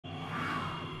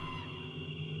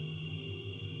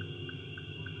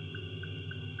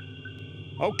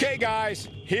Okay, guys,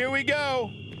 here we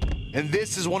go. And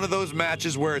this is one of those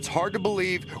matches where it's hard to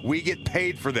believe we get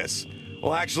paid for this.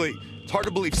 Well, actually, it's hard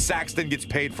to believe Saxton gets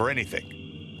paid for anything.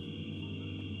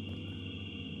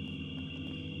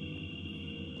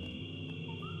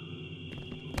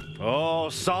 Oh,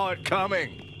 saw it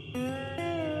coming.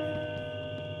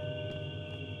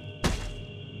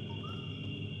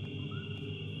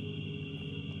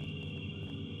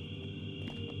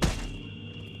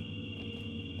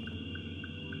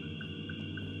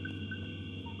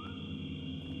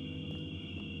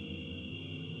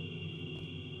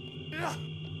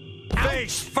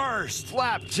 Face first!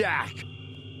 Flapjack.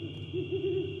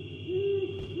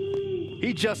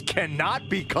 He just cannot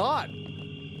be caught.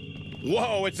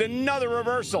 Whoa, it's another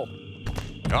reversal.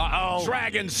 Uh-oh.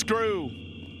 Dragon screw.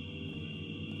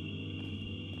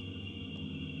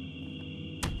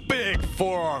 Big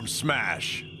forearm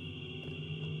smash.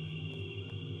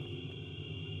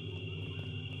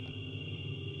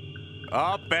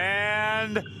 Up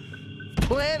and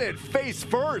Planted face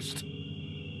first.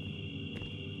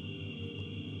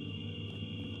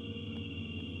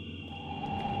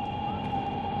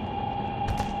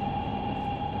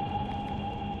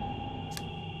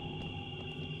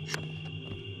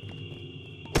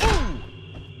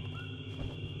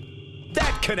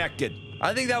 Connected.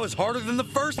 I think that was harder than the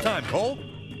first time, Cole.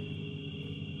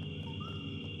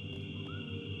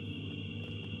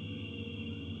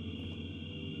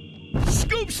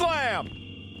 Scoop slam.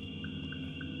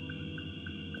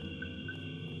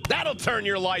 That'll turn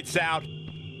your lights out.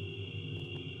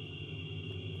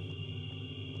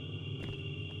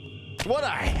 What a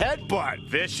headbutt.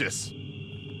 Vicious.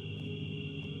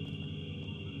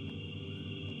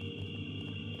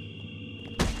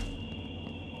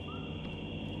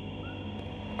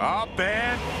 Up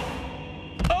and...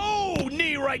 Oh,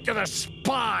 knee right to the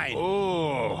spine.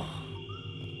 Oh.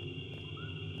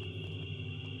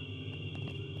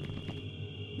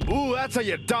 Ooh, that's how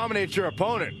you dominate your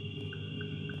opponent.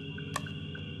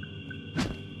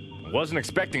 Wasn't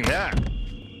expecting that.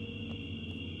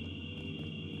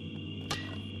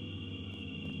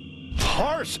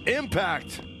 Harsh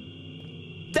impact.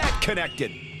 That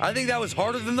connected. I think that was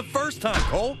harder than the first time,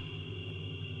 Cole.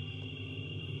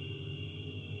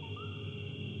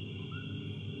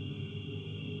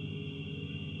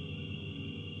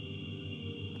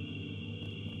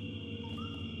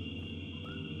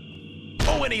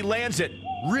 Oh, and he lands it.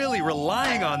 Really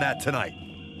relying on that tonight.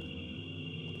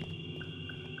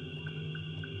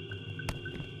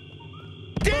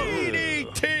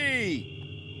 DDT!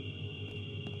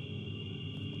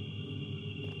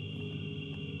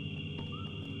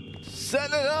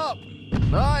 Setting it up.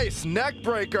 Nice neck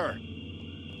breaker.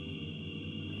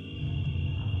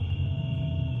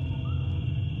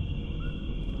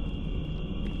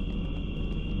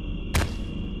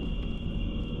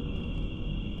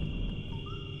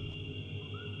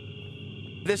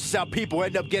 This is how people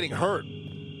end up getting hurt.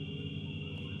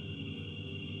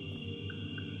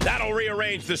 That'll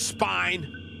rearrange the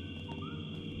spine.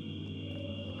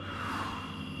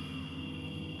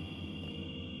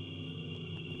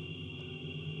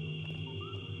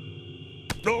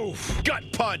 Oof,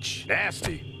 gut punch.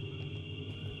 Nasty.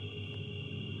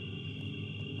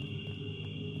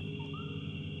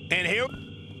 And here,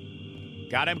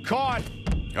 got him caught.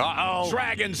 Uh-oh.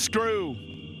 Dragon screw.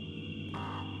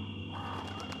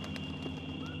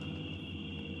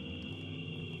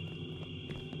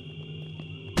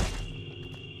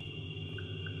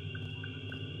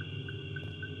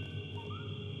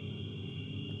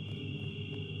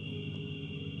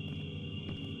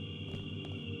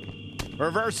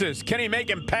 Reverses. Can he make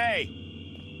him pay?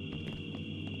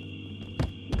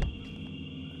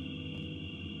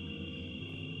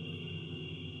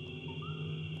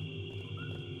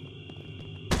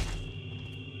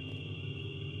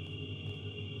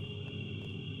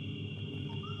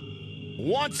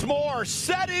 Once more,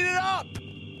 setting it up.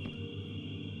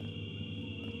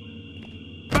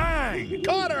 Bang!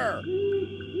 Caught her.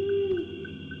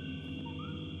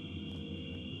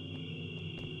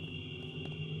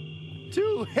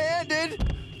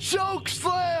 Two-handed choke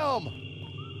slam!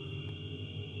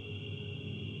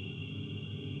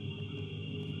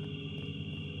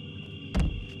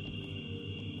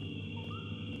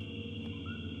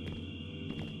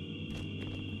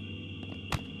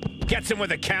 Gets him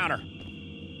with a counter.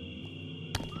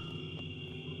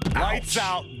 Lights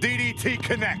out. DDT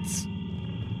connects.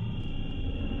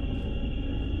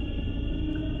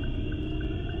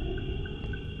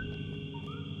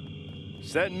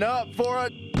 Setting up for a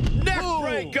neck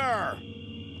breaker.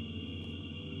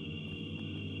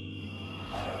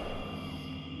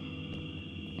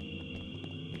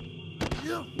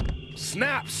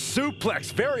 Snap,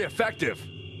 suplex, very effective.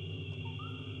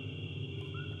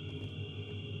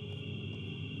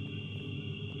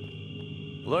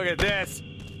 Look at this.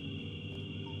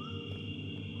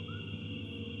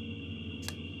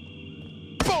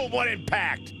 Boom, what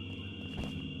impact.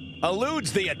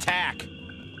 Eludes the attack.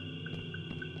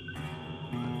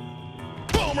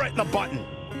 Boom, right in the button.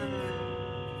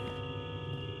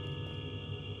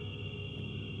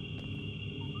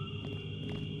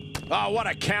 Oh, what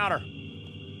a counter.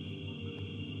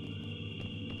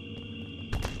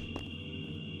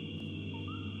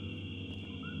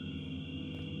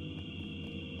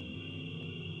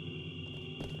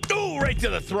 Ooh, right to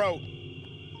the throat.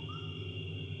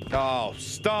 Oh,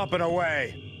 stomping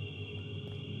away.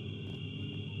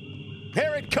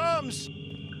 Here it comes.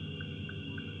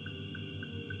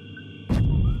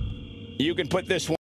 You can put this one.